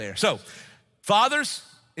there. So, fathers,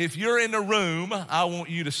 if you're in the room, I want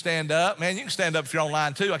you to stand up. Man, you can stand up if you're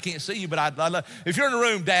online too. I can't see you, but I love. If you're in the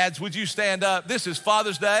room, dads, would you stand up? This is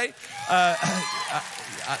Father's Day.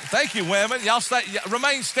 Thank you, women. Y'all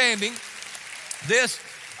remain standing. This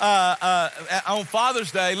on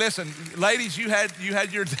Father's Day. Listen, ladies, you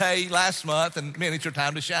had your day last month, and man, it's your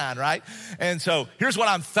time to shine, right? And so here's what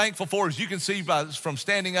I'm thankful for. As you can see from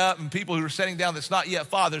standing up and people who are sitting down that's not yet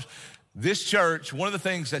fathers. This church, one of the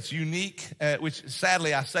things that's unique, which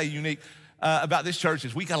sadly I say unique, about this church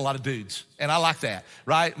is we got a lot of dudes, and I like that,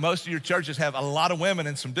 right? Most of your churches have a lot of women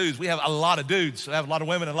and some dudes. We have a lot of dudes. We have a lot of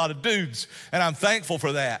women and a lot of dudes, and I'm thankful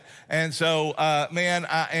for that. And so, man,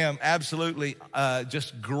 I am absolutely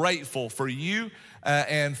just grateful for you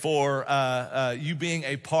and for you being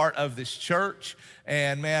a part of this church.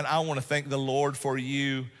 And, man, I want to thank the Lord for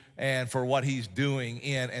you and for what he's doing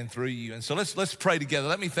in and through you. And so let's pray together.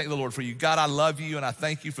 Let me thank the Lord for you. God, I love you, and I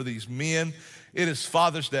thank you for these men. It is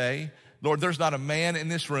Father's Day. Lord, there's not a man in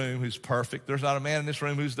this room who's perfect. There's not a man in this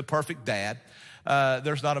room who's the perfect dad.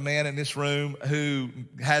 There's not a man in this room who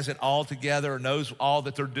has it all together or knows all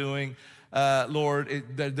that they're doing. Lord,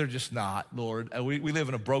 they're just not, Lord. We live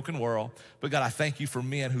in a broken world, but God, I thank you for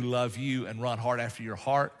men who love you and run hard after your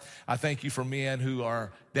heart. I thank you for men who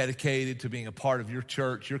are dedicated to being a part of your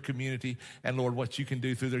church, your community, and Lord, what you can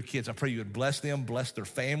do through their kids. I pray you would bless them, bless their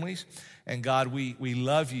families. And God, we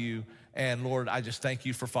love you. And Lord, I just thank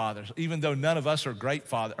you for fathers. Even though none of us are great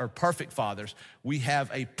fathers or perfect fathers, we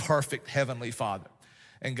have a perfect heavenly Father.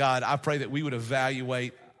 And God, I pray that we would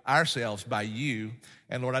evaluate ourselves by you.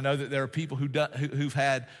 And Lord, I know that there are people who've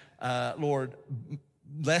had, Lord,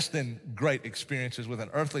 less than great experiences with an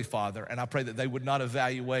earthly father. And I pray that they would not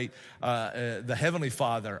evaluate the heavenly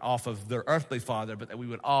Father off of their earthly father, but that we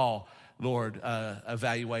would all, Lord,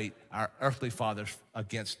 evaluate our earthly fathers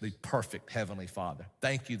against the perfect heavenly Father.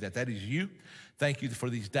 Thank you that is you. Thank you for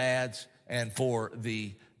these dads and for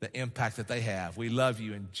the impact that they have. We love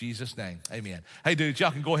you in Jesus' name. Amen. Hey, dudes,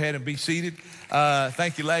 y'all can go ahead and be seated.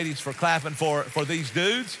 Thank you, ladies, for clapping for these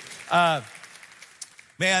dudes.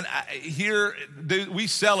 Man, we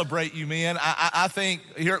celebrate you, man. I think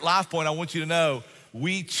here at Life Point, I want you to know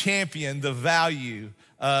we champion the value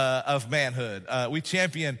of manhood. We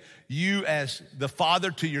champion you as the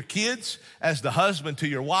father to your kids, as the husband to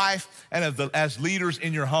your wife, and as leaders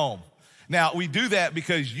in your home. Now, we do that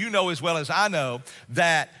because you know as well as I know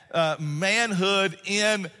that manhood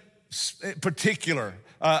in particular,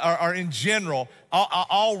 or in general,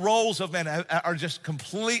 all roles of men are just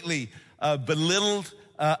completely belittled,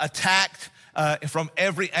 attacked, from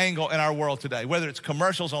every angle in our world today, whether it's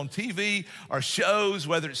commercials on TV or shows,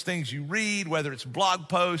 whether it's things you read, whether it's blog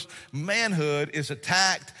posts, manhood is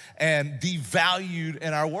attacked and devalued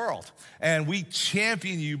in our world. And we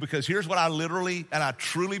champion you because here's what I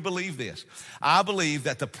truly believe this. I believe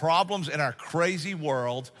that the problems in our crazy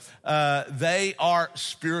world, they are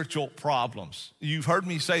spiritual problems. You've heard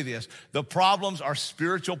me say this. The problems are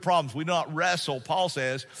spiritual problems. We do not wrestle, Paul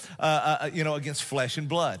says, against flesh and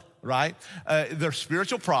blood. Right? They're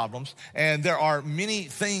spiritual problems, and there are many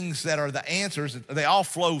things that are the answers. They all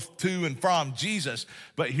flow to and from Jesus.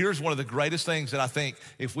 But here's one of the greatest things that I think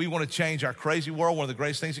if we want to change our crazy world, one of the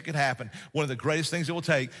greatest things that could happen, one of the greatest things it will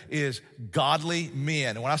take is godly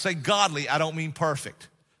men. And when I say godly, I don't mean perfect,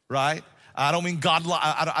 right? I don't mean godly.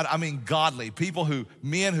 I mean godly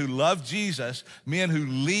men who love Jesus, men who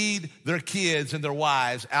lead their kids and their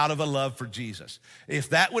wives out of a love for Jesus.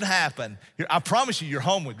 If that would happen, I promise you, your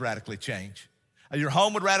home would radically change. Your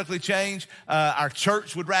home would radically change. Our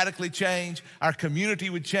church would radically change. Our community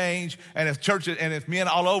would change. And if men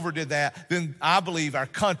all over did that, then I believe our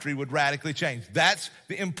country would radically change. That's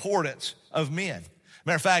the importance of men.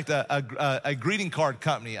 Matter of fact, a greeting card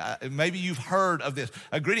company, maybe you've heard of this.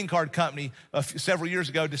 A greeting card company several years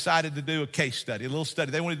ago decided to do a case study, a little study.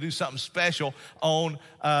 They wanted to do something special on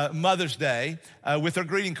Mother's Day with their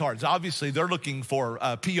greeting cards. Obviously, they're looking for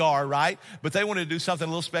PR, right? But they wanted to do something a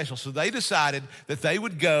little special. So they decided that they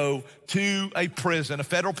would go to a prison, a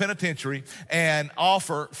federal penitentiary, and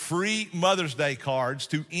offer free Mother's Day cards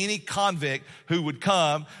to any convict who would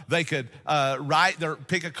come. They could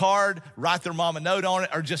pick a card, write their mom a note on it,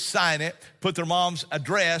 or just sign it, put their mom's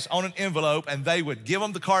address on an envelope, and they would give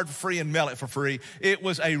them the card for free and mail it for free. It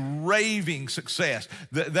was a raving success.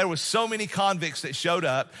 There was so many convicts that showed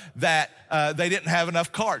up that they didn't have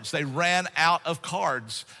enough cards. They ran out of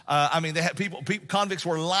cards. They had convicts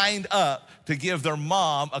were lined up to give their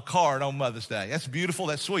mom a card on Mother's Day. That's beautiful.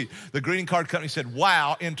 That's sweet. The greeting card company said,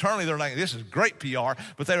 wow. Internally, they're like, this is great PR.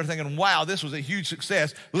 But they were thinking, wow, this was a huge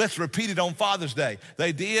success. Let's repeat it on Father's Day.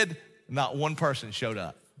 They did. Not one person showed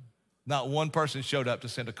up. Not one person showed up to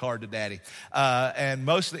send a card to daddy. And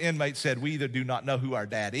most of the inmates said, we either do not know who our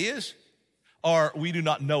dad is or we do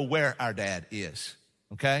not know where our dad is,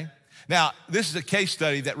 okay? Now, this is a case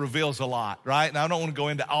study that reveals a lot, right? Now, I don't want to go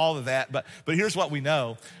into all of that, but here's what we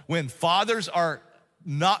know. When fathers are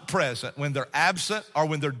not present, when they're absent or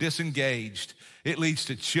when they're disengaged, it leads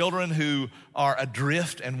to children who are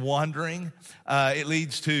adrift and wandering. It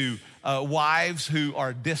leads to wives who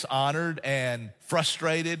are dishonored and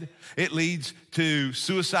frustrated. It leads to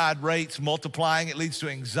suicide rates multiplying. It leads to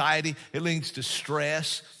anxiety. It leads to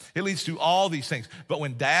stress. It leads to all these things. But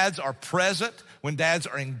when dads are present, when dads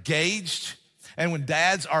are engaged, and when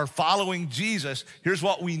dads are following Jesus, here's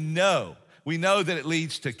what we know. We know that it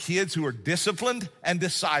leads to kids who are disciplined and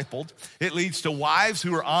discipled. It leads to wives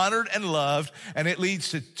who are honored and loved. And it leads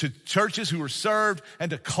to churches who are served and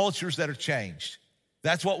to cultures that are changed.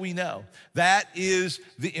 That's what we know. That is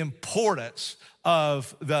the importance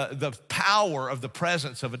of the power of the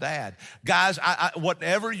presence of a dad. Guys,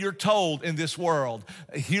 whatever you're told in this world,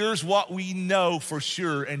 here's what we know for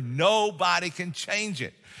sure, and nobody can change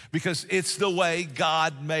it because it's the way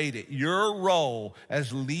God made it. Your role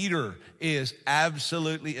as leader is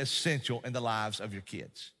absolutely essential in the lives of your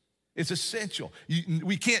kids. It's essential.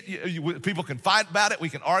 People can fight about it. We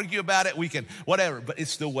can argue about it. We can whatever, but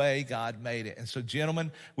it's the way God made it. And so,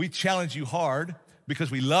 gentlemen, we challenge you hard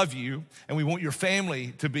because we love you and we want your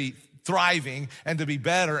family to be thriving and to be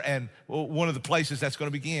better. And one of the places that's going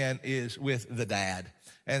to begin is with the dad.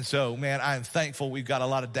 And so, man, I am thankful we've got a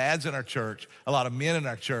lot of dads in our church, a lot of men in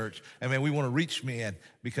our church. And, man, we want to reach men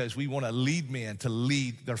because we want to lead men to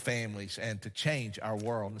lead their families and to change our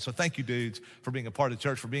world. And so thank you, dudes, for being a part of the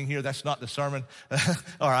church, for being here. That's not the sermon.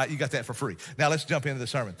 All right, you got that for free. Now let's jump into the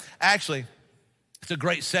sermon. Actually, it's a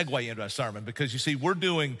great segue into our sermon because, you see, we're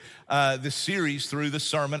doing this series through the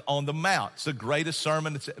Sermon on the Mount. It's the greatest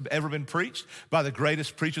sermon that's ever been preached by the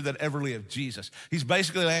greatest preacher that ever lived, Jesus. He's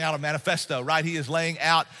basically laying out a manifesto, right? He is laying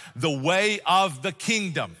out the way of the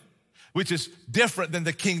kingdom, which is different than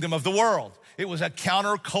the kingdom of the world. It was a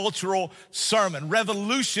countercultural sermon,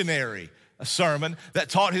 revolutionary a sermon that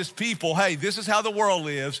taught his people, hey, this is how the world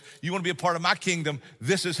lives. You want to be a part of my kingdom.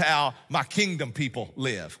 This is how my kingdom people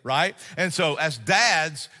live, right? And so as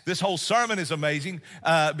dads, this whole sermon is amazing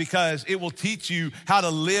because it will teach you how to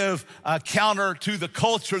live counter to the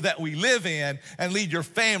culture that we live in and lead your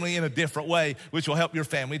family in a different way, which will help your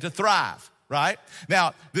family to thrive. Right?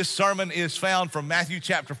 Now, this sermon is found from Matthew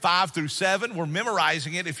chapter 5 through 7. We're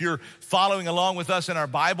memorizing it. If you're following along with us in our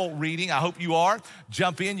Bible reading, I hope you are.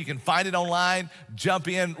 Jump in. You can find it online. Jump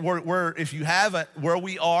in where if you haven't, where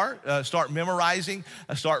we are, start memorizing,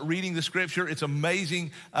 start reading the scripture. It's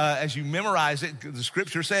amazing as you memorize it. The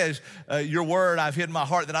scripture says, your word I've hid in my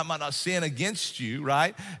heart that I might not sin against you,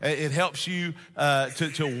 right? It helps you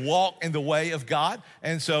to walk in the way of God.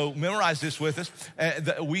 And so memorize this with us.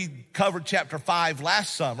 We covered chapter 5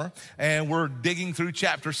 last summer, and we're digging through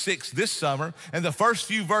chapter 6 this summer. And the first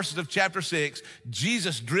few verses of chapter 6,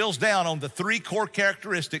 Jesus drills down on the three core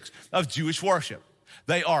characteristics of Jewish worship.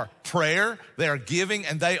 They are prayer, they are giving,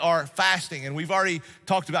 and they are fasting. And we've already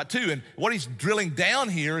talked about two. And what he's drilling down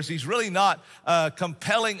here is he's really not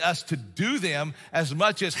compelling us to do them as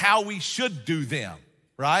much as how we should do them.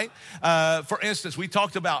 Right? For instance, we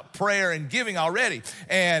talked about prayer and giving already.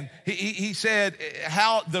 And he said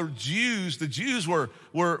how the Jews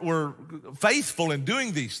were faithful in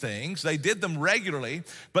doing these things. They did them regularly,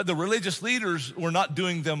 but the religious leaders were not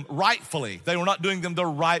doing them rightfully. They were not doing them the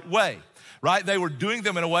right way. Right? They were doing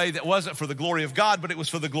them in a way that wasn't for the glory of God, but it was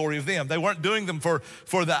for the glory of them. They weren't doing them for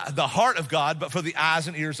the heart of God, but for the eyes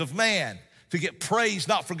and ears of man. To get praise,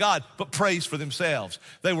 not for God, but praise for themselves.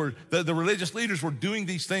 The religious leaders were doing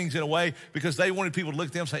these things in a way because they wanted people to look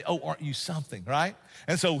at them and say, oh, aren't you something, right?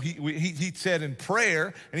 And so he said in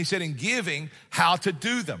prayer and he said in giving how to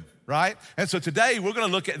do them, right? And so today we're going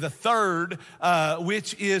to look at the third,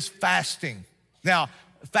 which is fasting. Now,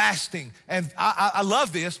 fasting, and I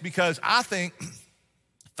love this because I think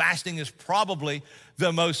fasting is probably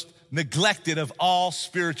the most neglected of all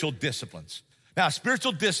spiritual disciplines. Now,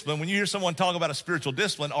 spiritual discipline, when you hear someone talk about a spiritual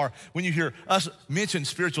discipline, or when you hear us mention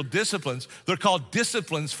spiritual disciplines, they're called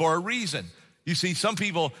disciplines for a reason. You see, some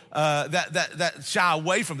people that shy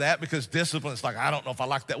away from that because discipline is like, I don't know if I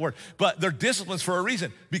like that word, but they're disciplines for a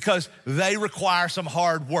reason because they require some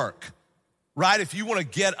hard work, right? If you want to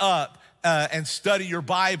get up and study your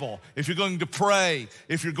Bible, if you're going to pray,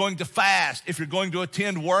 if you're going to fast, if you're going to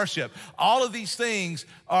attend worship, all of these things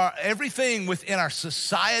are everything within our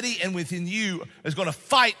society and within you is going to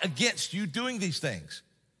fight against you doing these things,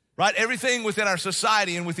 right? Everything within our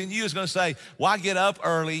society and within you is going to say, why get up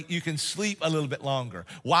early? You can sleep a little bit longer.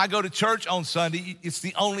 Why go to church on Sunday? It's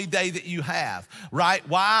the only day that you have, right?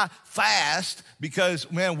 Why fast?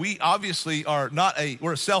 Because, man, we obviously are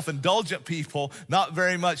we're a self-indulgent people, not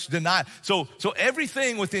very much deny. So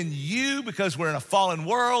everything within you, because we're in a fallen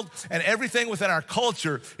world, and everything within our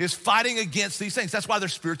culture is fighting against these things. That's why they're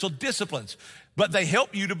spiritual disciplines. But they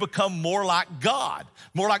help you to become more like God,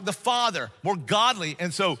 more like the Father, more godly.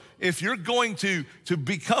 And so if you're going to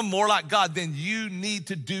become more like God, then you need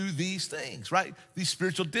to do these things, right? These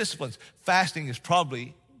spiritual disciplines. Fasting is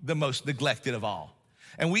probably the most neglected of all.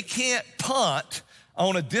 And we can't punt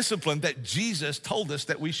on a discipline that Jesus told us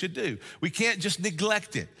that we should do. We can't just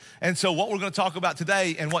neglect it. And so what we're going to talk about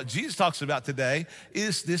today and what Jesus talks about today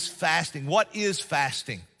is this fasting. What is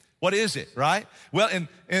fasting? What is it, right? Well,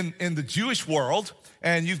 in the Jewish world,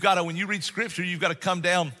 and when you read scripture, you've got to come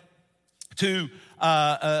down to,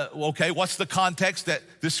 okay, what's the context that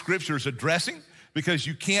this scripture is addressing? Because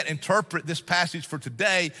you can't interpret this passage for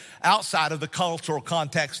today outside of the cultural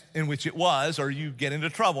context in which it was, or you get into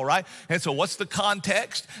trouble, right? And so what's the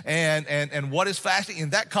context and what is fasting?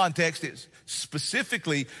 In that context, it's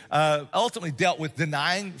specifically ultimately dealt with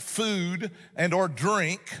denying food and or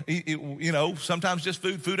drink, sometimes just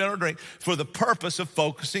food and or drink, for the purpose of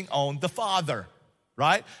focusing on the Father,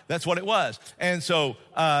 right? That's what it was. And so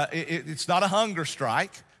it's not a hunger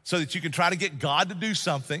strike so that you can try to get God to do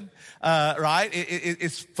something, right?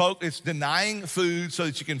 It's denying food so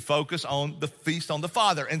that you can focus on the feast on the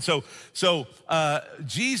Father. And so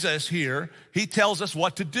Jesus here, he tells us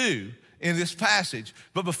what to do in this passage.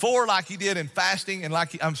 But before, like he did in fasting and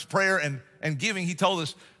like prayer and giving, he told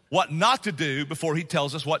us what not to do before he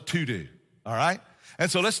tells us what to do, all right? And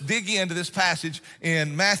so let's dig into this passage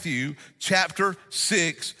in Matthew chapter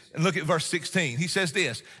 6 and look at verse 16. He says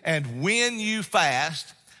this, "And when you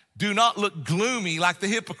fast, do not look gloomy like the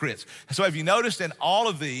hypocrites." So have you noticed in all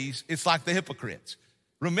of these, it's like the hypocrites.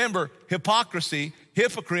 Remember,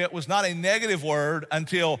 hypocrite was not a negative word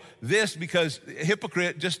until this, because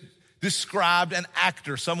hypocrite just described an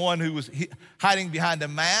actor, someone who was hiding behind a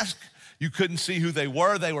mask. You couldn't see who they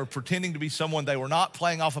were. They were pretending to be someone they were not,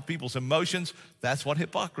 playing off of people's emotions. That's what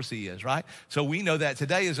hypocrisy is, right? So we know that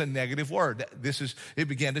today is a negative word. It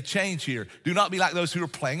began to change here. Do not be like those who are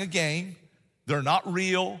playing a game. They're not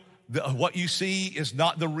real. What you see is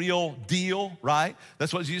not the real deal, right?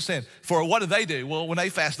 That's what Jesus said. For what do? Well, when they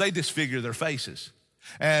fast, they disfigure their faces.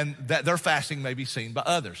 And that their fasting may be seen by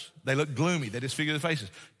others. They look gloomy. They disfigure their faces.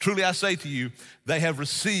 Truly, I say to you, they have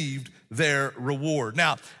received their reward.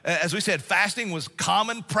 Now, as we said, fasting was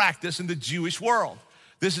common practice in the Jewish world.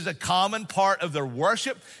 This is a common part of their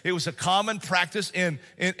worship. It was a common practice in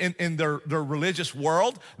their religious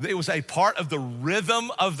world. It was a part of the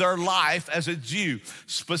rhythm of their life as a Jew.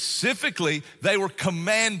 Specifically, they were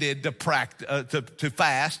commanded to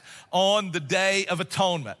fast on the Day of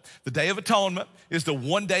Atonement. The Day of Atonement is the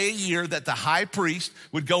one day a year that the high priest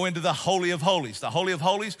would go into the Holy of Holies. The Holy of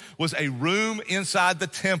Holies was a room inside the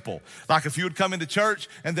temple. Like if you would come into church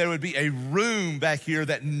and there would be a room back here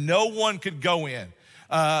that no one could go in.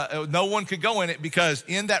 No one could go in it because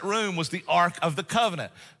in that room was the Ark of the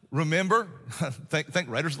Covenant. Remember, think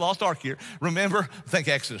Raiders of the Lost Ark here. Remember, think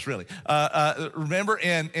Exodus really. Remember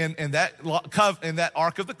in that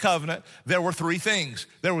Ark of the Covenant, there were three things.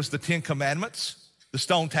 There was the 10 Commandments, the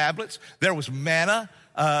stone tablets. There was manna,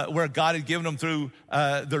 where God had given them through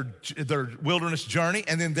their wilderness journey.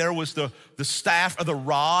 And then there was the staff or the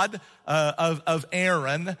rod of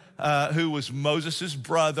Aaron, who was Moses'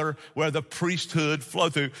 brother, where the priesthood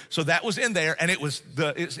flowed through. So that was in there, and it was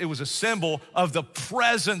a symbol of the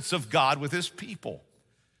presence of God with his people.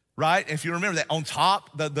 Right? If you remember that on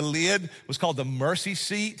top, the lid was called the mercy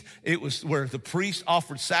seat. It was where the priest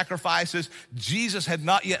offered sacrifices. Jesus had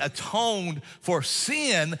not yet atoned for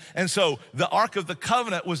sin. And so the Ark of the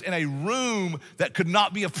Covenant was in a room that could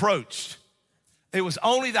not be approached. It was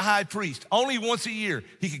only the high priest, only once a year,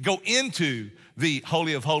 he could go into the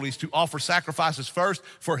Holy of Holies to offer sacrifices first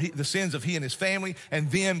for the sins of he and his family,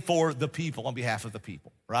 and then for the people, on behalf of the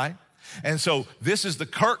people, right? And so this is the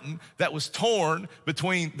curtain that was torn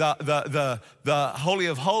between the Holy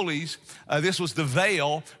of Holies. This was the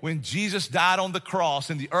veil when Jesus died on the cross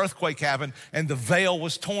and the earthquake happened and the veil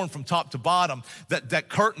was torn from top to bottom. That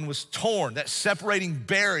curtain was torn, that separating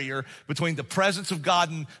barrier between the presence of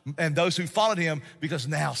God and those who followed him, because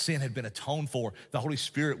now sin had been atoned for. The Holy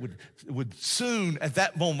Spirit would soon at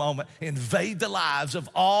that moment invade the lives of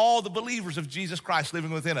all the believers of Jesus Christ living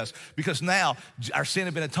within us, because now our sin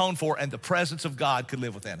had been atoned for and the presence of God could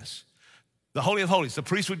live within us. The Holy of Holies, the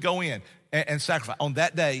priest would go in, and sacrifice. On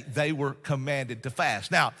that day, they were commanded to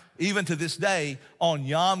fast. Now, even to this day, on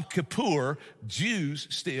Yom Kippur, Jews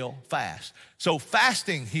still fast. So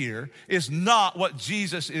fasting here is not what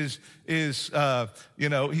Jesus is he's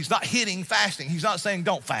not hitting fasting. He's not saying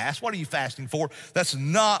don't fast. What are you fasting for? That's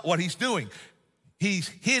not what he's doing. He's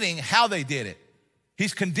hitting how they did it.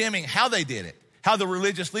 He's condemning how they did it, how the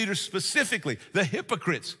religious leaders specifically, the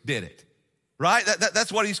hypocrites did it. Right?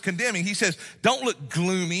 That's what he's condemning. He says, don't look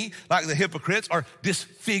gloomy like the hypocrites or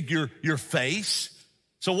disfigure your face.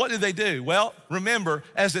 So what did they do? Well, remember,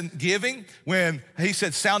 as in giving, when he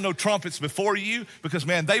said, sound no trumpets before you, because,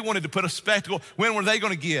 man, they wanted to put a spectacle. When were they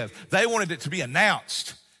going to give? They wanted it to be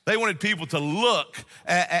announced. They wanted people to look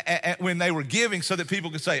at when they were giving so that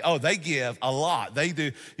people could say, oh, they give a lot. They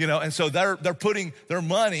do, and so they're putting their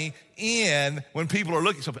money in when people are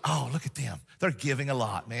looking. So, oh, look at them. They're giving a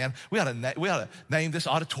lot, man. We ought to name this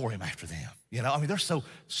auditorium after them. They're so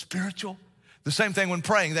spiritual. The same thing when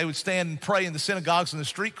praying. They would stand and pray in the synagogues and the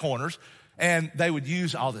street corners, and they would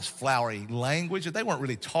use all this flowery language. They weren't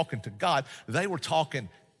really talking to God. They were talking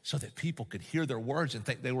so that people could hear their words and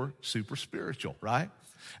think they were super spiritual, right?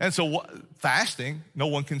 And so fasting, no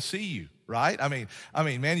one can see you, right? I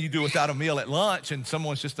mean, man, you do without a meal at lunch and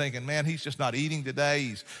someone's just thinking, man, he's just not eating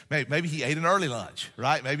today. Maybe he ate an early lunch,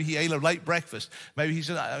 right? Maybe he ate a late breakfast. Maybe he's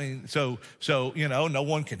just, no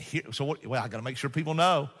one can hear. So I got to make sure people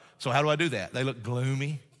know. So how do I do that? They look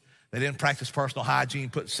gloomy. They didn't practice personal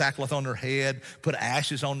hygiene, put sackcloth on their head, put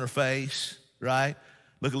ashes on their face, right?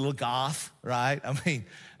 Look a little goth, right?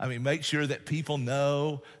 I mean, make sure that people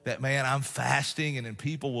know that, man, I'm fasting, and then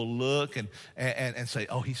people will look and say,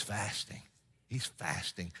 oh, he's fasting. He's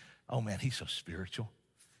fasting. Oh, man, he's so spiritual.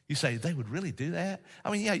 You say, they would really do that?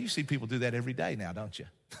 I mean, yeah, you see people do that every day now, don't you?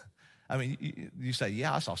 I mean, you say,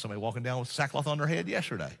 yeah, I saw somebody walking down with sackcloth on their head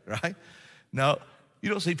yesterday, right? No, you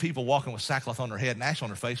don't see people walking with sackcloth on their head and ash on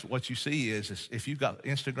their face. What you see is if you've got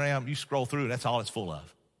Instagram, you scroll through, that's all it's full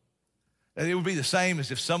of. And it would be the same as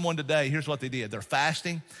if someone today, here's what they did. They're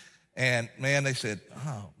fasting, and, man, they said,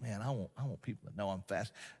 oh, man, I want people to know I'm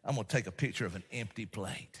fasting. I'm going to take a picture of an empty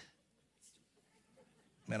plate.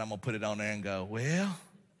 Man, I'm going to put it on there and go, well,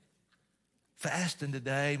 fasting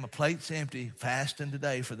today, my plate's empty, fasting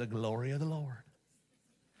today for the glory of the Lord.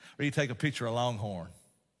 Or you take a picture of Longhorn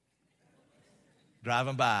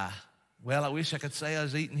driving by. Well, I wish I could say I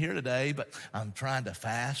was eating here today, but I'm trying to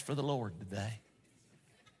fast for the Lord today.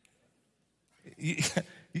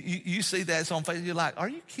 You see that, it's on Facebook, you're like, are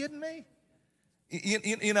you kidding me?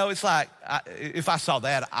 It's like, if I saw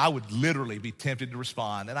that, I would literally be tempted to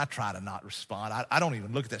respond, and I try to not respond. I don't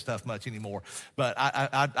even look at that stuff much anymore, but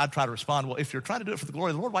I'd try to respond, well, if you're trying to do it for the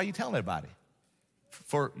glory of the Lord, why are you telling everybody?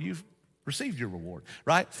 For you've received your reward,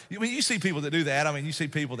 right? I mean, you see people that do that. I mean, you see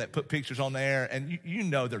people that put pictures on there, and you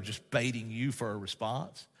know they're just baiting you for a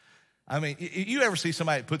response. I mean, you ever see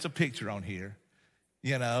somebody that puts a picture on here,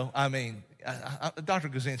 Dr.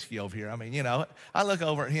 Guzinski over here, I look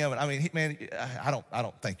over at him, and man, I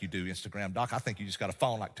don't think you do Instagram, Doc. I think you just got a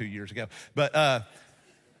phone like 2 years ago. But,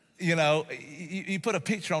 you put a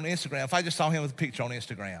picture on Instagram. If I just saw him with a picture on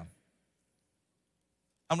Instagram,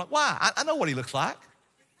 I'm like, why? I know what he looks like.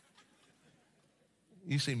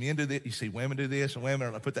 You see men do this, you see women do this, and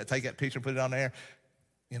women take that picture and put it on there,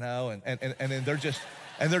 and then they're just,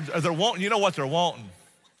 and they're wanting, you know what they're wanting?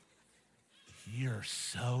 You're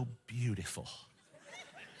so beautiful.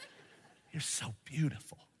 You're so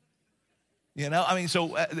beautiful.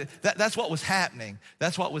 So that's what was happening.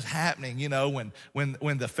 That's what was happening,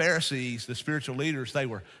 when the Pharisees, the spiritual leaders, they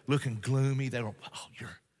were looking gloomy. They were, oh,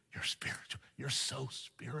 you're spiritual. You're so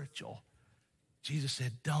spiritual. Jesus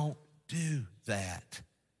said, don't do that.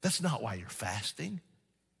 That's not why you're fasting.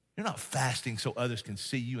 You're not fasting so others can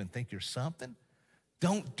see you and think you're something.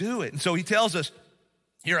 Don't do it. And so he tells us,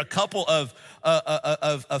 here are a couple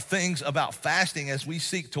of things about fasting as we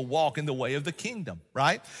seek to walk in the way of the kingdom,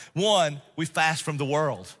 right? One, we fast from the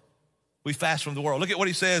world. We fast from the world. Look at what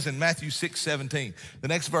he says in Matthew 6:17. The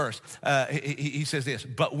next verse, he says this,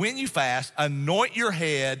 but when you fast, anoint your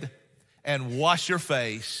head and wash your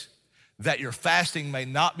face, that your fasting may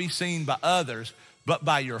not be seen by others, but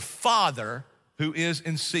by your Father who is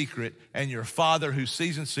in secret, and your Father who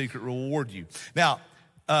sees in secret will reward you. Now,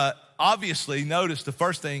 obviously, notice the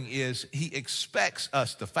first thing is he expects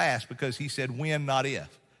us to fast because he said when, not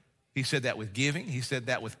if. He said that with giving. He said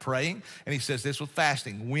that with praying. And he says this with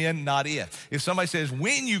fasting, when, not if. If somebody says,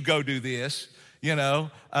 when you go do this,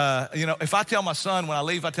 if I tell my son when I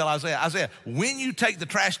leave, I tell Isaiah, when you take the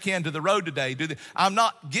trash can to the road today, do this. I'm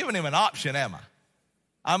not giving him an option, am I?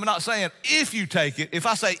 I'm not saying if you take it. If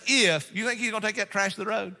I say if, you think he's going to take that trash to the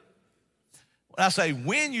road? When I say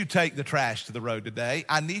when you take the trash to the road today,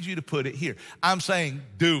 I need you to put it here. I'm saying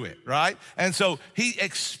do it, right? And so he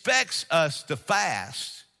expects us to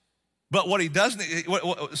fast, but what he doesn't,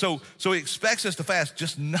 so he expects us to fast,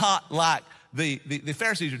 just not like the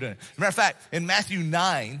Pharisees are doing. As a matter of fact, in Matthew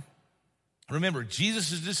 9, remember,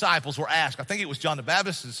 Jesus' disciples were asked, I think it was John the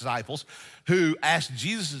Baptist's disciples, who asked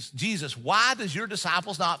Jesus, why does your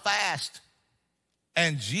disciples not fast?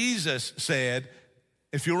 And Jesus said,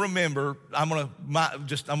 if you'll remember, I'm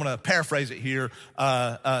gonna paraphrase it here,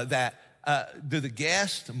 that do the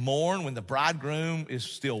guests mourn when the bridegroom is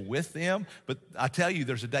still with them? But I tell you,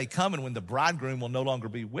 there's a day coming when the bridegroom will no longer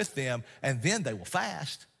be with them, and then they will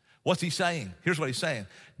fast. What's he saying? Here's what he's saying.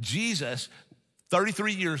 Jesus,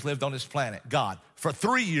 33 years lived on this planet, God. For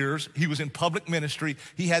 3 years, he was in public ministry.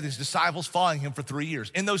 He had his disciples following him for 3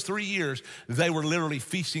 years. In those 3 years, they were literally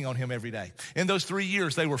feasting on him every day. In those 3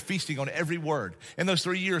 years, they were feasting on every word. In those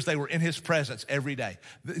 3 years, they were in his presence every day.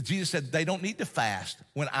 Jesus said, they don't need to fast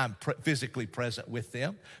when I'm physically present with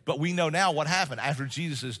them. But we know now what happened. After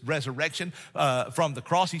Jesus' resurrection from the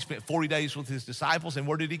cross, he spent 40 days with his disciples. And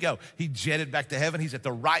where did he go? He jetted back to heaven. He's at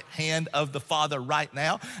the right hand of the Father right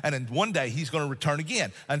now. And then one day, he's going to return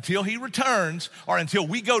again. Until he returns, or until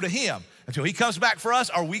we go to him, until he comes back for us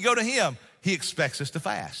or we go to him, he expects us to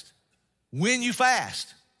fast. When you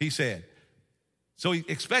fast, he said. So he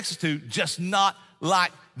expects us to, just not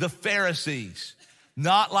like the Pharisees,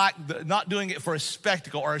 not doing it for a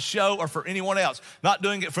spectacle or a show or for anyone else, not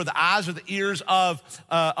doing it for the eyes or the ears of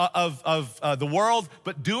the world,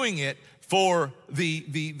 but doing it for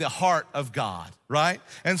the heart of God, right?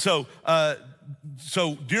 And so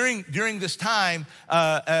during this time,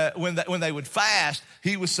 when they would fast,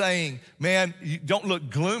 he was saying, man, you don't look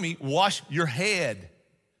gloomy. Wash your head.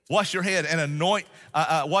 Wash your head and anoint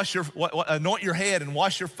your head and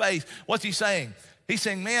wash your face. What's he saying? He's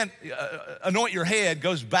saying, man, anoint your head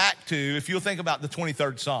goes back to, if you'll think about the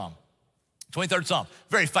 23rd Psalm. 23rd Psalm,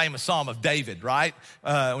 very famous Psalm of David, right?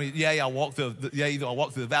 I'll walk through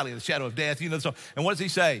the valley of the shadow of death. You know the song. And what does he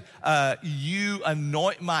say? You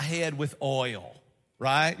anoint my head with oil,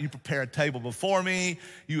 right? You prepare a table before me.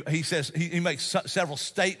 He says, he makes several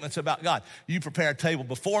statements about God. You prepare a table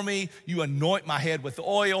before me. You anoint my head with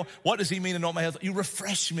oil. What does he mean, anoint my head? You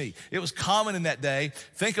refresh me. It was common in that day.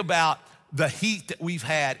 Think about the heat that we've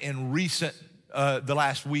had in the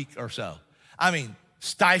last week or so. I mean,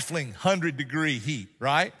 stifling 100-degree heat,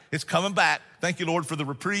 right? It's coming back. Thank you, Lord, for the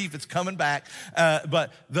reprieve. It's coming back.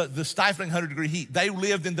 But the stifling 100-degree heat, they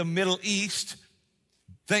lived in the Middle East.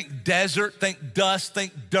 Think desert, think dust,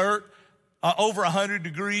 think dirt. Over 100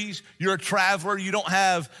 degrees. You're a traveler. You don't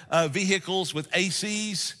have vehicles with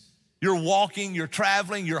ACs. You're walking, you're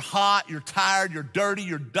traveling, you're hot, you're tired, you're dirty,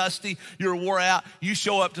 you're dusty, you're wore out. You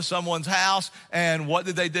show up to someone's house, and what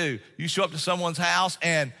did they do? You show up to someone's house,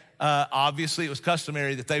 and obviously, it was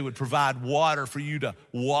customary that they would provide water for you to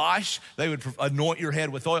wash. They would anoint your head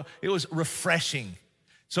with oil. It was refreshing.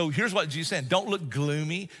 So here's what Jesus said. Don't look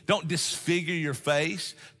gloomy. Don't disfigure your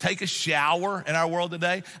face. Take a shower in our world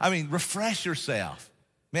today. I mean, refresh yourself.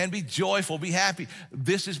 Man, be joyful, be happy.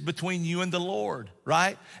 This is between you and the Lord,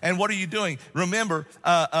 right? And what are you doing? Remember,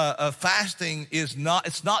 fasting it's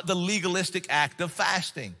not the legalistic act of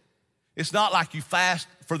fasting. It's not like you fast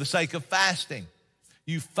for the sake of fasting.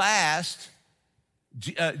 You fast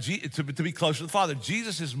to be closer to the Father.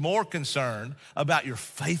 Jesus is more concerned about your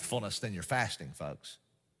faithfulness than your fasting, folks.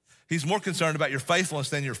 He's more concerned about your faithfulness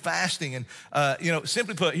than your fasting. And,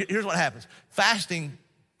 simply put, here's what happens. Fasting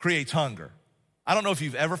creates hunger. I don't know if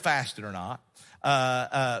you've ever fasted or not,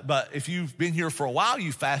 but if you've been here for a while,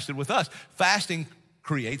 you fasted with us. Fasting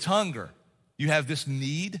creates hunger. You have this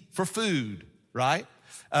need for food, right?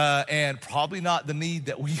 And probably not the need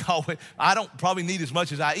that I don't probably need as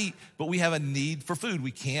much as I eat, but we have a need for food.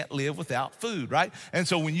 We can't live without food, right? And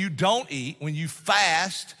so when you don't eat, when you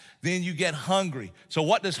fast, then you get hungry. So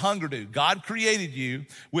what does hunger do? God created you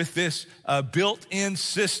with this built-in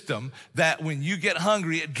system that when you get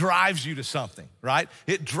hungry, it drives you to something, right?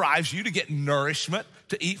 It drives you to get nourishment,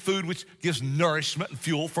 to eat food, which gives nourishment and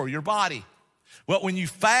fuel for your body. Well, when you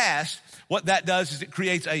fast, what that does is it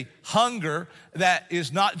creates a hunger that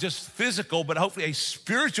is not just physical, but hopefully a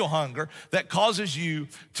spiritual hunger that causes you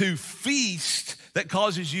to feast, that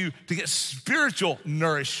causes you to get spiritual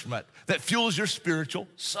nourishment, that fuels your spiritual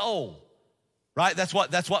soul. right? That's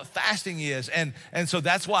what fasting is. And so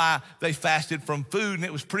that's why they fasted from food, and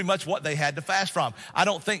it was pretty much what they had to fast from. I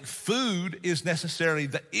don't think food is necessarily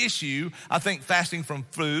the issue. I think fasting from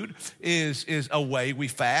food is a way we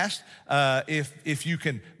fast. If you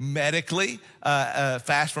can medically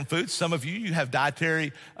fast from food, some of you have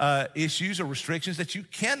dietary issues or restrictions that you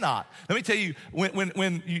cannot. Let me tell you,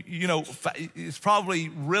 when you know, it's probably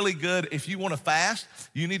really good if you want to fast,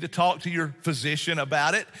 you need to talk to your physician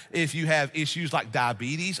about it. If you have issues like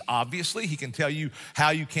diabetes, obviously, he can tell you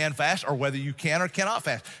how you can fast or whether you can or cannot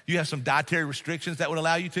fast. You have some dietary restrictions that would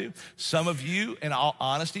allow you to. Some of you, in all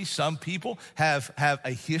honesty, some people have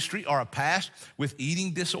a history or a past with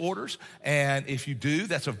eating disorders. And if you do,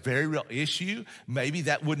 that's a very real issue. Maybe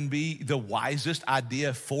that wouldn't be the wisest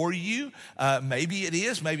idea for you. Maybe it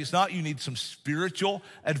is, maybe it's not. You need some spiritual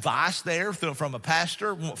advice there from a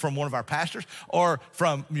pastor, from one of our pastors, or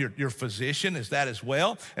from your physician, is that as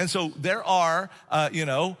well. And so there are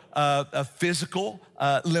physical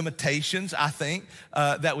limitations, I think,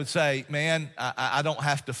 that would say, man, I don't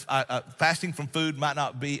have to, fasting from food might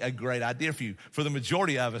not be a great idea for you. For the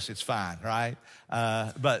majority of us, it's fine, right?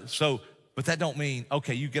 But that don't mean,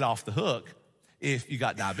 okay, you get off the hook if you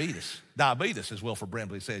got diabetes. Diabetes, as Wilford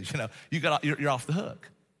Brimley says, you're off the hook.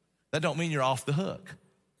 That don't mean you're off the hook.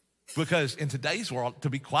 Because in today's world, to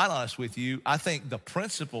be quite honest with you, I think the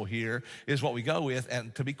principle here is what we go with.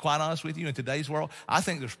 And to be quite honest with you, in today's world, I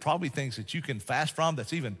think there's probably things that you can fast from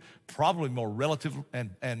that's even probably more relative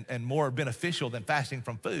and more beneficial than fasting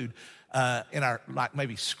from food in our, like,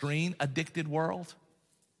 maybe screen addicted world,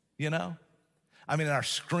 I mean, in our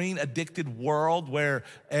screen-addicted world where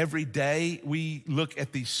every day we look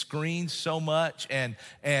at these screens so much, and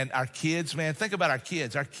our kids, man, think about our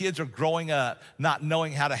kids. Our kids are growing up not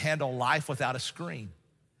knowing how to handle life without a screen.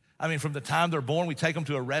 I mean, from the time they're born, we take them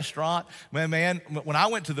to a restaurant. Man, when I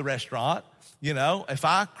went to the restaurant, if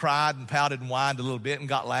I cried and pouted and whined a little bit and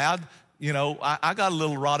got loud, I got a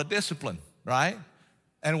little rod of discipline, right?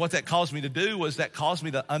 And what that caused me to do was that caused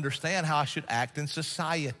me to understand how I should act in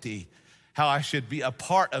society, how I should be a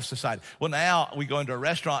part of society. Well, now we go into a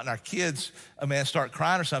restaurant and our kids, start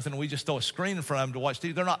crying or something, and we just throw a screen in front of them to watch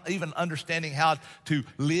TV. They're not even understanding how to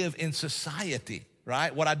live in society,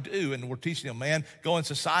 right? What I do, and we're teaching them, man, go in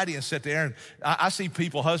society and sit there. And I see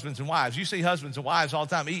people, husbands and wives. You see husbands and wives all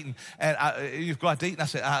the time eating, and you go out to eat,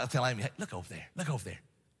 and I tell Amy, hey, look over there.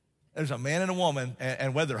 There's a man and a woman,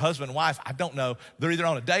 and whether they're husband and wife, I don't know. They're either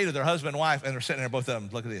on a date or they're husband and wife, and they're sitting there, both of them,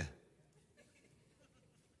 look at this.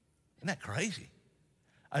 Isn't that crazy?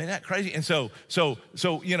 Isn't that crazy? And so,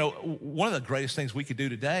 one of the greatest things we could do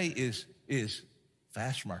today is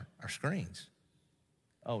fast from our screens.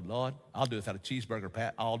 Oh, Lord, I'll do it without a cheeseburger,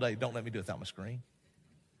 Pat, all day. Don't let me do it without my screen.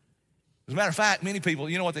 As a matter of fact, many people,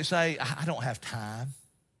 you know what they say? I don't have time.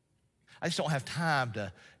 I just don't have time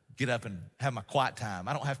to get up and have my quiet time.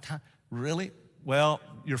 I don't have time. Really? Well,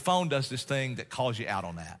 your phone does this thing that calls you out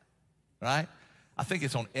on that, right? I think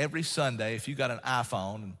it's on every Sunday. If you got an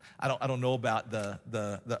iPhone, and I don't know about the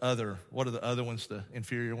other. What are the other ones? The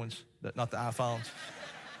inferior ones, not the iPhones.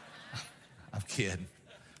 I'm kidding.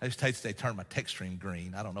 I just hate that they turn my text stream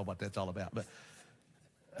green. I don't know what that's all about. But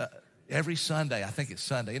every Sunday, I think it's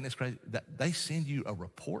Sunday, isn't this crazy? That they send you a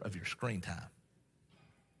report of your screen time.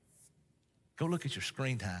 Go look at your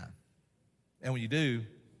screen time, and when you do,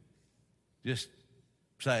 just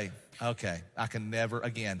say, okay, I can never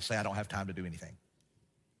again say I don't have time to do anything.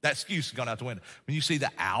 That excuse has gone out the window. When you see the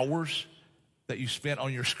hours that you spent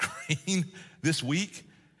on your screen this week,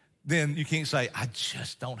 then you can't say, I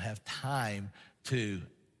just don't have time to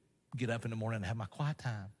get up in the morning and have my quiet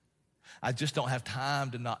time. I just don't have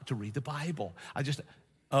time to read the Bible.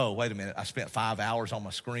 Oh, wait a minute, I spent 5 hours on my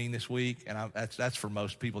screen this week, and that's for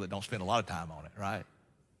most people that don't spend a lot of time on it, right?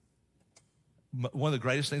 One of the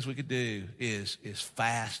greatest things we could do is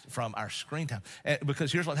fast from our screen time. Because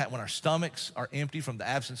here's what happens. When our stomachs are empty from the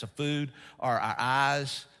absence of food, or our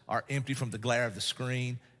eyes are empty from the glare of the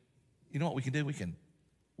screen, you know what we can do? We can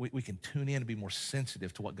tune in and be more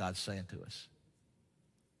sensitive to what God's saying to us.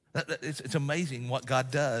 It's amazing what God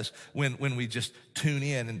does when we just tune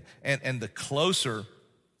in, and the closer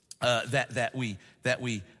that we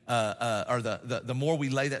the more we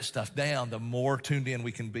lay that stuff down, the more tuned in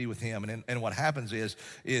we can be with Him. And what happens is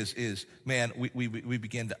man, we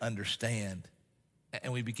begin to understand,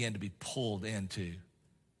 and we begin to be pulled into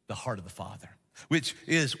the heart of the Father, which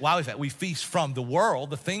is why we feast from the world,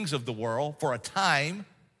 the things of the world, for a time,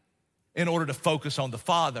 in order to focus on the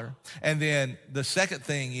Father. And then the second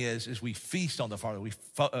thing is we feast on the Father.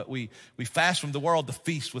 We fast from the world to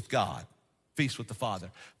feast with God. Feast with the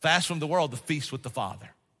Father. Fast from the world to feast with the Father.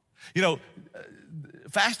 You know,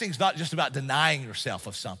 fasting is not just about denying yourself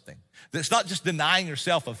of something. It's not just denying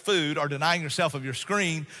yourself of food or denying yourself of your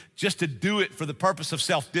screen just to do it for the purpose of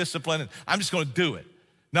self-discipline and I'm just going to do it.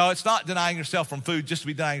 No, it's not denying yourself from food just to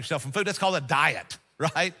be denying yourself from food. That's called a diet,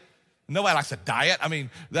 right? Nobody likes a diet. I mean,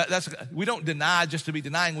 we don't deny just to be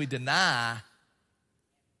denying. We deny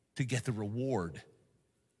to get the reward.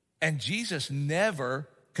 And Jesus never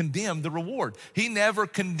condemned the reward. He never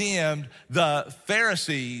condemned the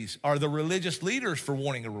Pharisees or the religious leaders for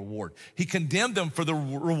wanting a reward. He condemned them for the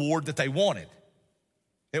reward that they wanted.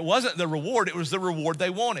 It wasn't the reward, it was the reward they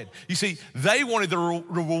wanted. You see, they wanted the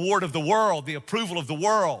reward of the world, the approval of the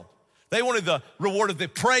world. They wanted the reward of the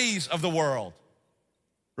praise of the world,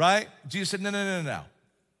 right? Jesus said, no.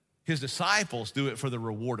 His disciples do it for the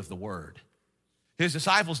reward of the word. His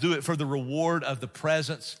disciples do it for the reward of the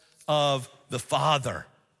presence of the Father,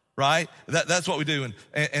 right? That's what we do.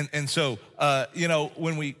 And so,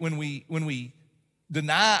 when we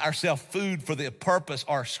deny ourselves food for the purpose,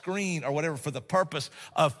 or screen or whatever, for the purpose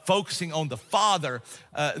of focusing on the Father,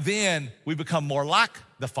 then we become more like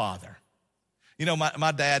the Father. You know,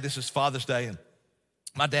 my dad, this is Father's Day, and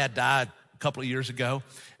my dad died a couple of years ago.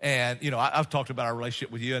 And, you know, I've talked about our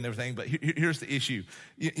relationship with you and everything, but here's the issue.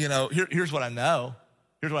 Here's what I know.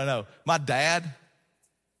 Here's what I know. My dad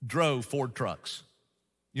drove Ford trucks.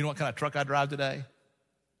 You know what kind of truck I drive today?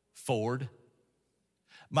 Ford.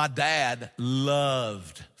 My dad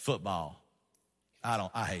loved football.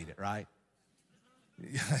 I hate it, right?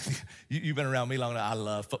 You've been around me long enough. I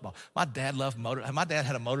love football. My dad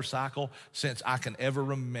had a motorcycle since I can ever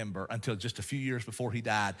remember, until just a few years before he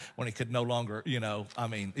died, when he could no longer,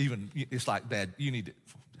 it's like, Dad, you need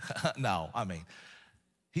to, no,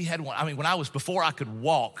 he had one. Before I could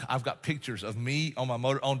walk, I've got pictures of me on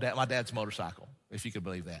my dad's motorcycle, if you could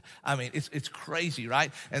believe that. It's crazy,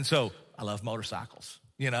 right? And so I love motorcycles.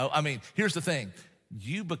 Here's the thing.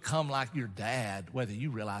 You become like your dad, whether you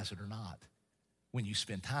realize it or not, when you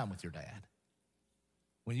spend time with your dad.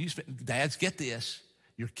 Dads, get this.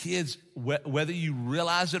 Your kids, whether you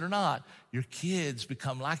realize it or not, your kids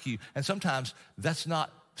become like you. And sometimes it's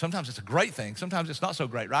a great thing. Sometimes it's not so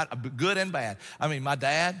great, right? Good and bad. My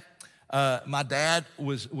dad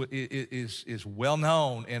is well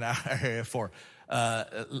known in our area for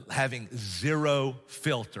having zero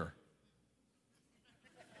filter.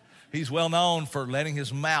 He's well known for letting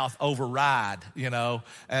his mouth override,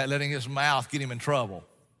 letting his mouth get him in trouble.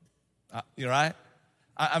 You right?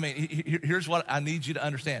 Here's what I need you to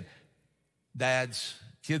understand. Dads,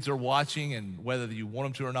 kids are watching, and whether you want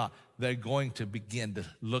them to or not, they're going to begin to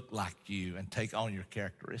look like you and take on your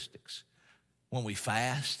characteristics. When we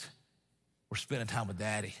fast, we're spending time with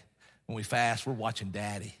Daddy. When we fast, we're watching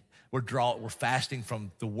Daddy. We're fasting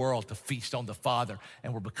from the world to feast on the Father,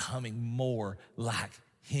 and we're becoming more like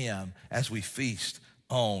Him as we feast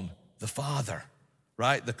on the Father,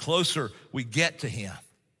 right? The closer we get to Him,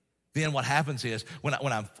 then what happens is when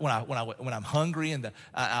I'm hungry and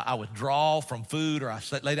I withdraw from food, or I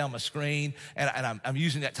lay down my screen and I'm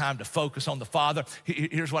using that time to focus on the Father.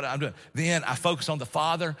 Here's what I'm doing. Then I focus on the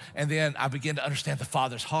Father, and then I begin to understand the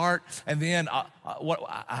Father's heart, and then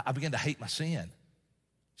I begin to hate my sin.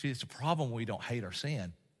 See, it's a problem when we don't hate our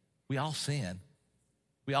sin. We all sin.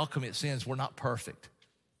 We all commit sins. We're not perfect.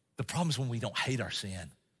 The problem is when we don't hate our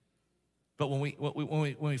sin. But when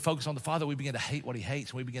we focus on the Father, we begin to hate what He hates,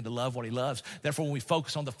 and we begin to love what He loves. Therefore, when we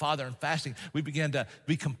focus on the Father and fasting, we begin to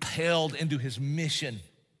be compelled into His mission,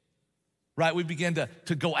 right? We begin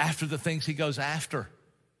to go after the things He goes after.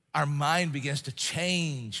 Our mind begins to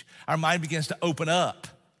change. Our mind begins to open up,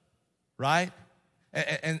 right?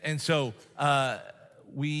 And so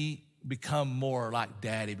we become more like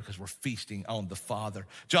Daddy because we're feasting on the Father.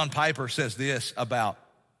 John Piper says this about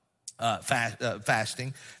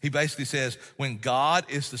fasting. He basically says, when God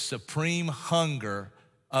is the supreme hunger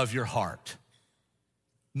of your heart,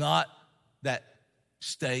 not that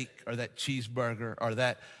steak or that cheeseburger or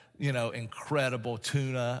that, incredible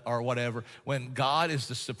tuna or whatever. When God is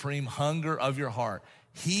the supreme hunger of your heart,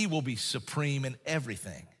 He will be supreme in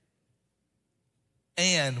everything.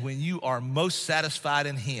 And when you are most satisfied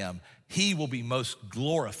in Him, He will be most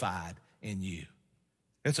glorified in you.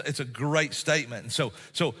 It's a great statement. And so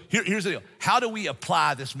here's the deal. How do we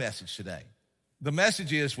apply this message today? The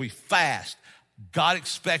message is we fast. God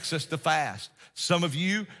expects us to fast. Some of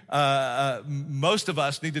you, most of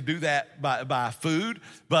us need to do that by food,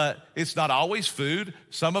 but it's not always food.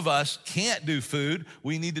 Some of us can't do food.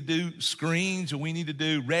 We need to do screens, or we need to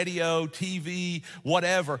do radio, TV,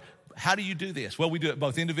 whatever. How do you do this? Well, we do it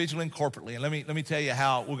both individually and corporately. And let me tell you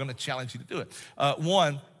how we're going to challenge you to do it.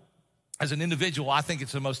 One, as an individual, I think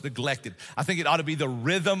it's the most neglected. I think it ought to be the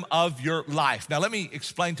rhythm of your life. Now, let me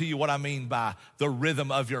explain to you what I mean by the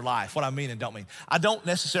rhythm of your life, what I mean and don't mean. I don't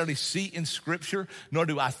necessarily see in Scripture, nor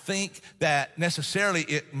do I think that necessarily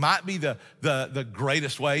it might be the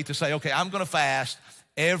greatest way to say, okay, I'm going to fast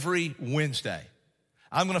every Wednesday.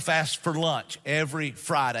 I'm going to fast for lunch every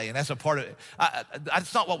Friday, and that's a part of it.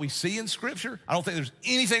 That's not what we see in Scripture. I don't think there's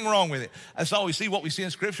anything wrong with it. That's not what we see. What we see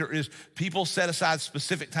in Scripture is people set aside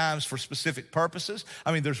specific times for specific purposes.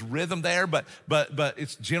 I mean, there's rhythm there, but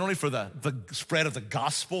it's generally for the spread of the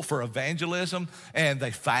gospel, for evangelism, and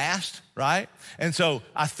they fast, right? And so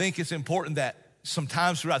I think it's important that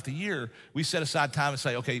sometimes throughout the year, we set aside time and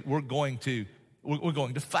say, okay, we're going to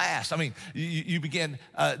fast. I mean, you begin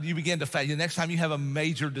to fast. The next time you have a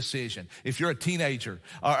major decision, if you're a teenager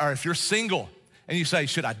or if you're single and you say,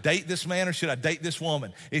 should I date this man or should I date this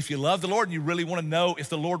woman? If you love the Lord and you really want to know if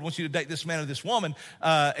the Lord wants you to date this man or this woman,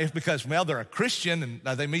 because they're a Christian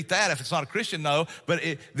and they meet that. If it's not a Christian, no, but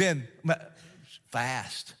then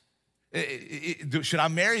fast. Should I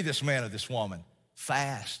marry this man or this woman?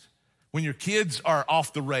 Fast. When your kids are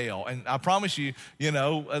off the rail, and I promise you,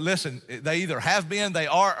 listen, they either have been, they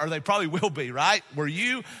are, or they probably will be, right?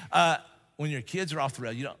 When your kids are off the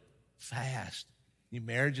rail, you don't fast. Your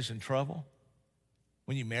marriage is in trouble.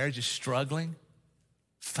 When your marriage is struggling,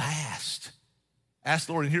 fast. Ask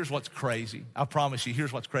the Lord, and here's what's crazy. I promise you,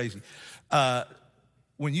 here's what's crazy.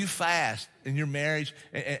 When you fast in your marriage,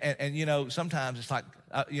 and sometimes it's like,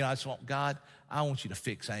 I just want, God, I want you to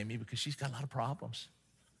fix Amy because she's got a lot of problems.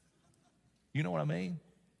 You know what I mean,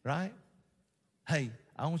 right? Hey,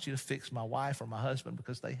 I want you to fix my wife or my husband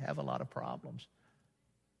because they have a lot of problems.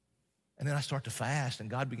 And then I start to fast, and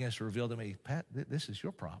God begins to reveal to me, Pat, this is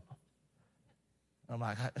your problem. I'm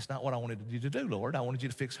like, that's not what I wanted you to do, Lord. I wanted you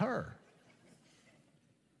to fix her.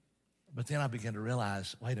 But then I begin to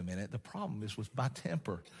realize, wait a minute, the problem is with my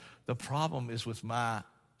temper. The problem is with my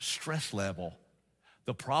stress level.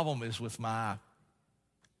 The problem is with my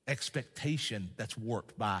expectation that's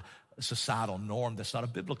worked by a societal norm that's not a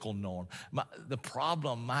biblical norm. The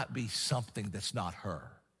problem might be something that's not her.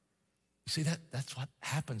 You see, that's what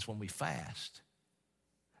happens when we fast.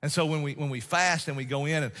 And so when we fast and we go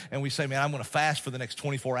in and we say, man, I'm going to fast for the next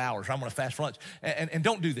 24 hours. Or I'm going to fast for lunch. And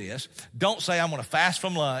don't do this. Don't say I'm going to fast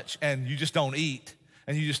from lunch and you just don't eat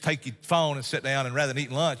and you just take your phone and sit down and rather than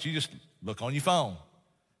eating lunch, you just look on your phone.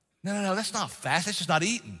 No, that's not fast. That's just not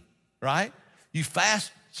eating, right? You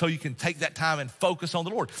fast so you can take that time and focus on the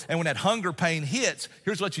Lord. And when that hunger pain hits,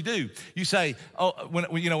 here's what you do. You say, when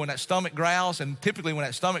that stomach growls, and typically when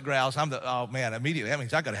that stomach growls, immediately, that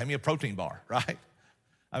means I got to have me a protein bar, right?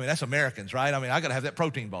 I mean, that's Americans, right? I mean, I got to have that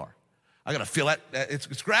protein bar. I got to feel that,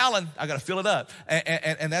 it's growling, I got to fill it up.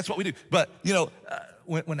 And that's what we do. But,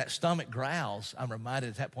 when that stomach growls, I'm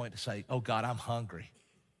reminded at that point to say, oh God, I'm hungry.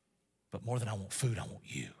 But more than I want food, I want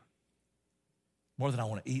you. More than I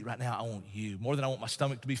want to eat right now, I want you. More than I want my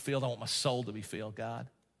stomach to be filled, I want my soul to be filled, God.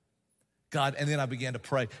 And then I began to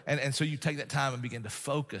pray. And so you take that time and begin to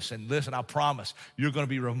focus. And listen, I promise you're going to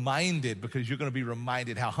be reminded because you're going to be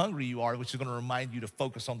reminded how hungry you are, which is going to remind you to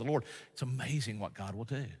focus on the Lord. It's amazing what God will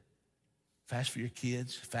do. Fast for your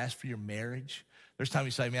kids, fast for your marriage. There's times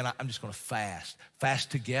you say, man, I'm just going to fast.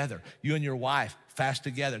 Fast together. You and your wife, fast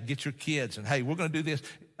together. Get your kids. And hey, we're going to do this.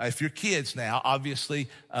 If your kids now, obviously,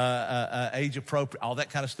 age appropriate, all that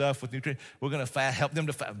kind of stuff with nutrition, we're going to help them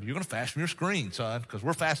to fast. You're going to fast from your screen, son, because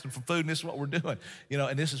we're fasting from food, and this is what we're doing.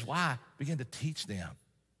 And this is why. Begin to teach them,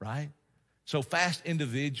 right? So fast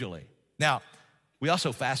individually. Now, we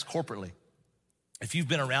also fast corporately. If you've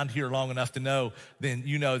been around here long enough to know, then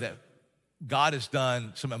you know that God has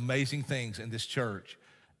done some amazing things in this church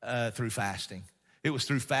through fasting. It was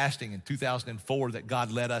through fasting in 2004 that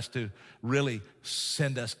God led us to really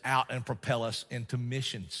send us out and propel us into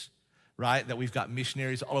missions, right? That we've got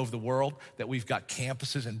missionaries all over the world, that we've got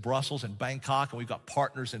campuses in Brussels and Bangkok, and we've got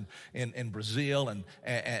partners in Brazil and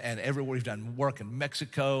everywhere. We've done work in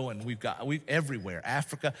Mexico, and we've everywhere,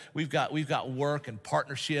 Africa. We've got work and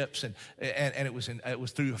partnerships, and it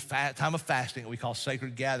was through a time of fasting that we call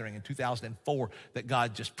Sacred Gathering in 2004 that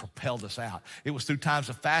God just propelled us out. It was through times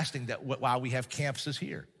of fasting that why we have campuses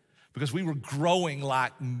here, because we were growing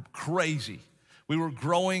like crazy. We were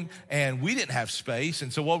growing and we didn't have space.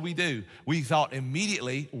 And so what did we do? We thought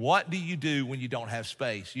immediately, what do you do when you don't have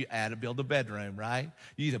space? You build a bedroom, right?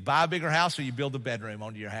 You either buy a bigger house or you build a bedroom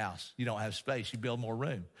onto your house. You don't have space, you build more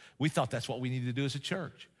room. We thought that's what we needed to do as a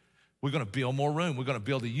church. We're going to build more room. We're going to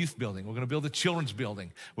build a youth building. We're going to build a children's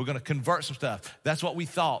building. We're going to convert some stuff. That's what we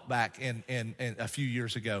thought back in a few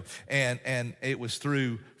years ago. And it was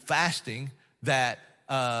through fasting that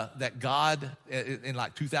that God, in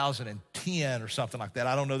like 2010 or something like that,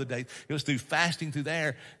 I don't know the date, it was through fasting through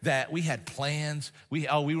there that we had plans. We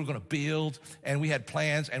were going to build, and we had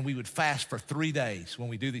plans, and we would fast for 3 days when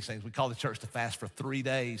we do these things. We call the church to fast for 3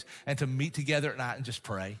 days and to meet together at night and just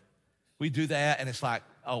pray. We do that, and it's like,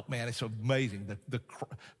 oh, man, it's amazing. The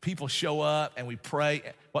people show up, and we pray.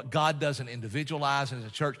 What God does in individual lives and as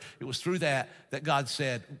a church, it was through that God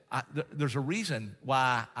said, there's a reason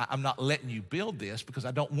why I'm not letting you build this, because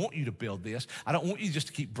I don't want you to build this. I don't want you just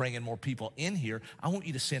to keep bringing more people in here. I want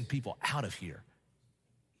you to send people out of here.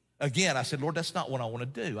 Again, I said, Lord, that's not what I want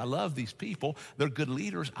to do. I love these people. They're good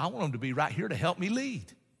leaders. I want them to be right here to help me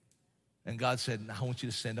lead. And God said, I want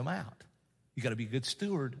you to send them out. You got to be a good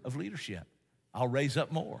steward of leadership. I'll raise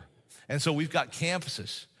up more. And so we've got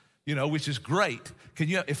campuses, which is great.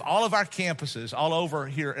 If all of our campuses all over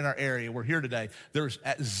here in our area, we're here today, there's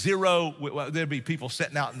at zero, there'd be people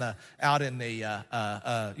sitting out in the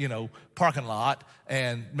parking lot.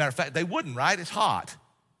 And matter of fact, they wouldn't, right? It's hot.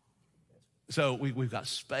 So we've got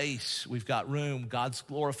space, we've got room. God's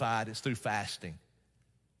glorified. It's through fasting.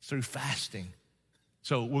 It's through fasting.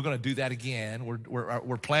 So we're going to do that again.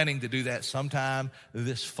 We're planning to do that sometime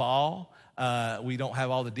this fall. We don't have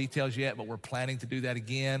all the details yet, but we're planning to do that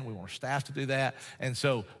again. We want our staff to do that. And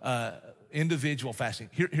so individual fasting.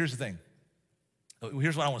 Here's the thing.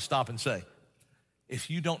 Here's what I want to stop and say. If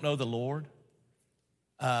you don't know the Lord,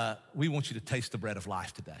 we want you to taste the bread of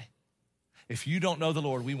life today. If you don't know the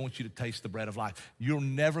Lord, we want you to taste the bread of life. You're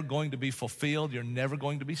never going to be fulfilled. You're never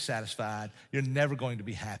going to be satisfied. You're never going to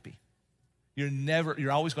be happy.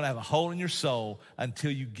 You're always going to have a hole in your soul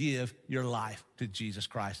until you give your life to Jesus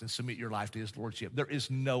Christ and submit your life to his lordship. There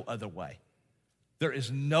is no other way. There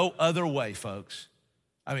is no other way, folks.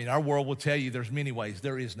 I mean, our world will tell you there's many ways.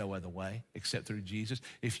 There is no other way except through Jesus.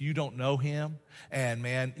 If you don't know him, and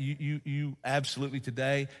man, you absolutely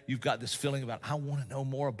today, you've got this feeling about, I want to know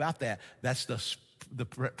more about that. That's the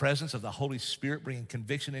presence of the Holy Spirit bringing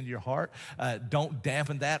conviction into your heart. Don't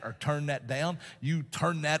dampen that or turn that down. You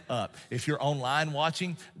turn that up. If you're online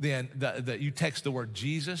watching, then you text the word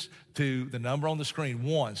Jesus to the number on the screen,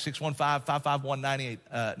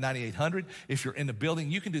 1-615-551-9800. If you're in the building,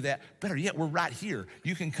 you can do that. Better yet, we're right here.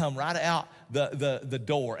 You can come right out the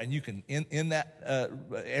door, and you can, in that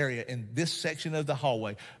area, in this section of the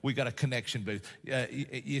hallway, we got a connection booth.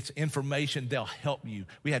 It's information. They'll help you.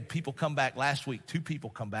 We had people come back last week. 2 people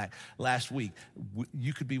come back last week.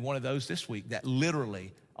 You could be one of those this week that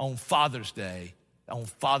literally on Father's Day,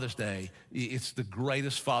 it's the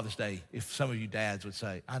greatest Father's Day, if some of you dads would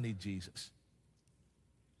say, I need Jesus.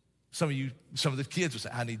 Some of the kids would say,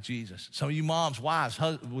 I need Jesus. Some of you moms, wives,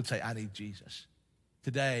 husbands would say, I need Jesus.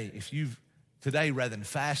 Today, rather than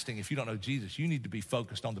fasting, if you don't know Jesus, you need to be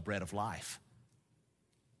focused on the bread of life.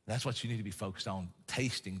 That's what you need to be focused on,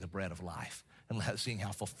 tasting the bread of life and seeing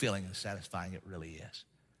how fulfilling and satisfying it really is.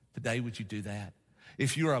 Today, would you do that?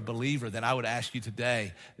 If you're a believer, then I would ask you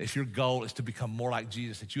today, if your goal is to become more like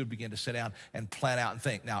Jesus, that you would begin to sit down and plan out and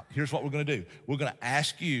think. Now, here's what we're going to do. We're going to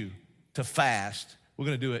ask you to fast. We're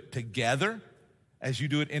going to do it together as you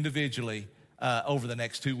do it individually over the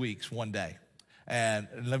next 2 weeks, one day. And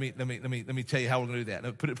let me tell you how we're going to do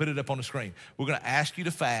that. Put it up on the screen. We're going to ask you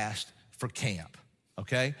to fast for camp,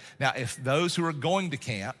 okay? Now, if those who are going to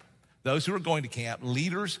camp,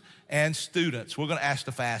 leaders and students, we're going to ask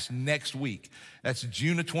to fast next week. That's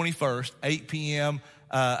June the 21st, 8 p.m.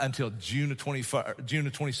 Until June the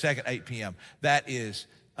 22nd, 8 p.m. That is,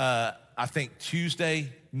 I think,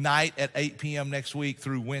 Tuesday night at 8 p.m. next week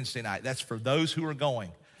through Wednesday night. That's for those who are going.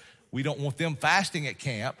 We don't want them fasting at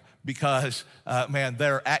camp because,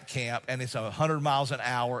 they're at camp and it's 100 miles an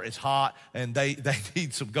hour, it's hot, and they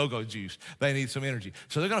need some go-go juice. They need some energy.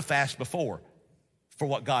 So they're going to fast before for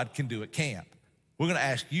what God can do at camp. We're going to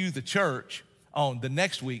ask you, the church, on the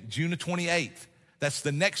next week, June the 28th. That's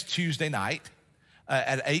the next Tuesday night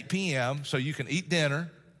at 8 p.m. So you can eat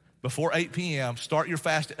dinner before 8 p.m., start your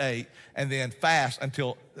fast at 8, and then fast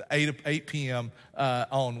until 8 p.m.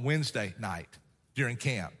 On Wednesday night during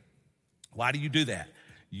camp. Why do you do that?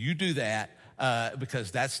 You do that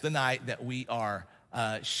because that's the night that we are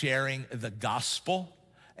sharing the gospel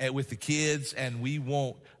with the kids, and we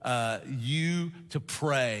want you to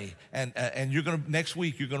pray. And you're going to, next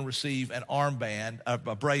week, you're going to receive an armband,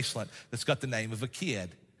 a bracelet that's got the name of a kid.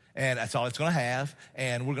 And that's all it's going to have.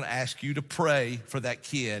 And we're going to ask you to pray for that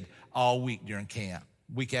kid all week during camp,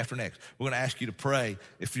 week after next. We're going to ask you to pray.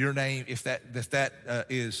 If your name, if that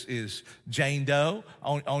is Jane Doe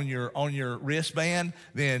on your wristband,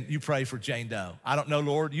 then you pray for Jane Doe. I don't know,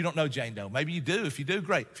 Lord. You don't know Jane Doe. Maybe you do. If you do,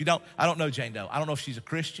 great. If you don't, I don't know Jane Doe. I don't know if she's a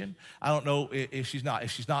Christian. I don't know if she's not.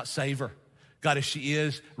 If she's not, save her. God, if she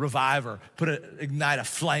is, revive her. Ignite a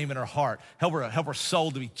flame in her heart. Help her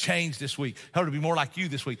soul to be changed this week. Help her to be more like you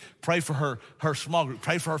this week. Pray for her small group.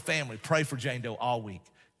 Pray for her family. Pray for Jane Doe all week.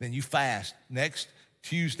 Then you fast next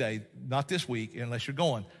Tuesday, not this week unless you're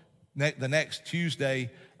going, the next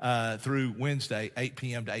Tuesday through Wednesday, 8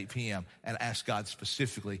 p.m. to 8 p.m., and ask God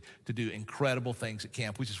specifically to do incredible things at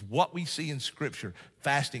camp, which is what we see in Scripture.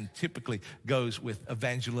 Fasting typically goes with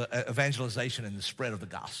evangelization and the spread of the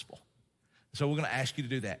gospel. So we're going to ask you to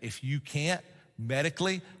do that. If you can't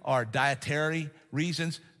medically or dietary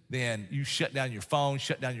reasons, then you shut down your phone,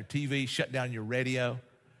 shut down your TV, shut down your radio.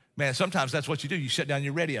 Man, sometimes that's what you do. You shut down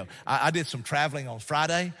your radio. I did some traveling on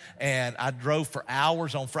Friday, and I drove for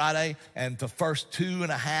hours on Friday, and the first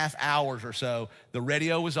 2.5 hours or so, the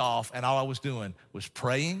radio was off, and all I was doing was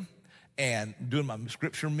praying and doing my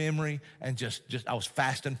scripture memory, and just I was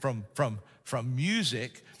fasting from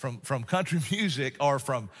music, from country music, or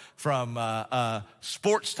from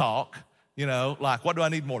sports talk. You know, like, what do I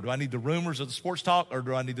need more? Do I need the rumors of the sports talk, or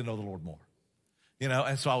do I need to know the Lord more? You know,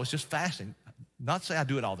 and so I was just fasting. Not to say I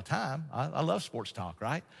do it all the time. I love sports talk,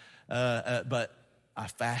 right? But I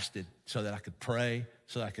fasted so that I could pray,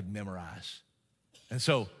 so that I could memorize. And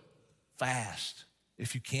so fast.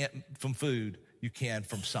 If you can't from food, you can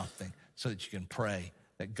from something, so that you can pray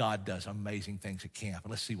that God does amazing things at camp. And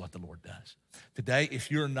let's see what the Lord does. Today, if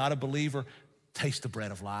you're not a believer, taste the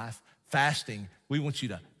bread of life. Fasting, we want you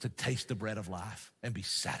to taste the bread of life and be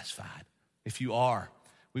satisfied. If you are,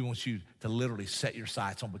 we want you to literally set your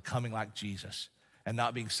sights on becoming like Jesus and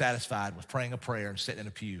not being satisfied with praying a prayer and sitting in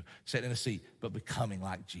a pew, sitting in a seat, but becoming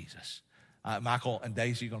like Jesus. Michael and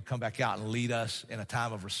Daisy are going to come back out and lead us in a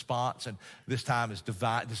time of response. And this time is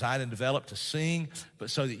designed and developed to sing, but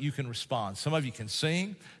so that you can respond. Some of you can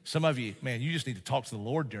sing. Some of you, man, you just need to talk to the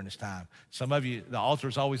Lord during this time. Some of you, the altar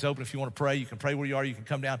is always open. If you want to pray, you can pray where you are. You can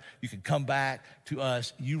come down. You can come back to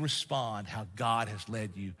us. You respond how God has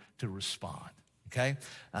led you to respond. Okay?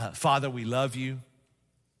 Father, we love you.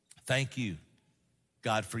 Thank you,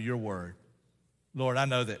 God, for your word. Lord, I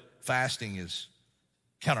know that fasting is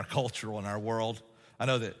countercultural in our world. I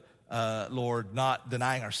know that, Lord, not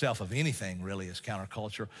denying ourselves of anything really is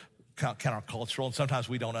countercultural, and sometimes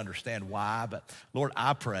we don't understand why. But, Lord,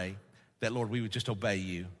 I pray that, Lord, we would just obey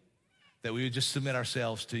you, that we would just submit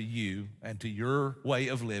ourselves to you and to your way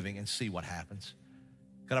of living and see what happens.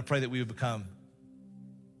 God, I pray that we would become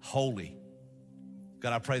holy.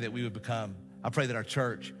 God, I pray that our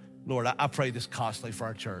church, Lord, I pray this constantly for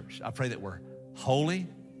our church. I pray that we're holy,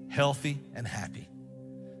 healthy, and happy.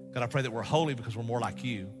 God, I pray that we're holy because we're more like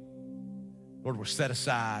you. Lord, we're set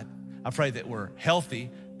aside. I pray that we're healthy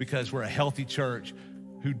because we're a healthy church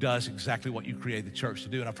who does exactly what you created the church to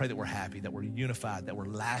do. And I pray that we're happy, that we're unified, that we're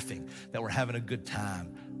laughing, that we're having a good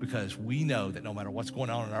time, because we know that no matter what's going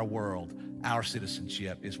on in our world, our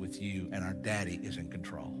citizenship is with you and our daddy is in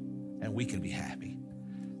control, and we can be happy.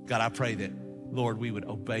 God, I pray that, Lord, we would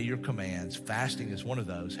obey your commands. Fasting is one of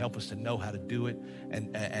those. Help us to know how to do it,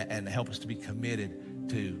 and help us to be committed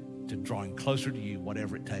to drawing closer to you,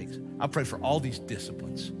 whatever it takes. I pray for all these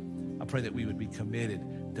disciplines. I pray that we would be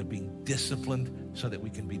committed to being disciplined so that we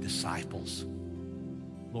can be disciples.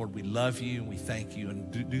 Lord, we love you and we thank you,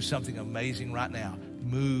 and do something amazing right now.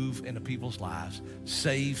 Move into people's lives.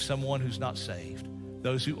 Save someone who's not saved.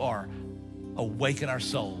 Those who are, awaken our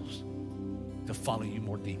souls to follow you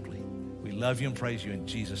more deeply. We love you and praise you in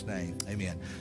Jesus' name. Amen.